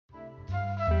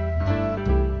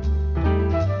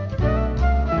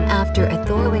After a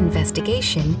thorough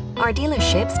investigation, our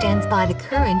dealership stands by the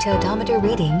current odometer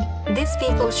reading. This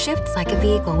vehicle shifts like a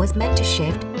vehicle was meant to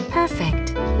shift.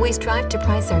 Perfect. We strive to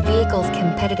price our vehicles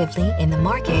competitively in the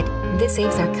market. This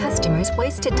saves our customers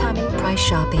wasted time in price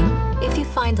shopping. If you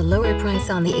find a lower price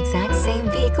on the exact same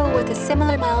vehicle with a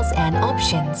similar miles and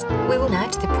options, we will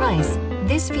match the price.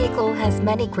 This vehicle has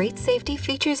many great safety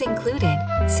features included.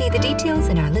 See the details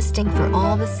in our listing for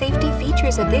all the safety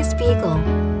features of this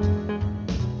vehicle.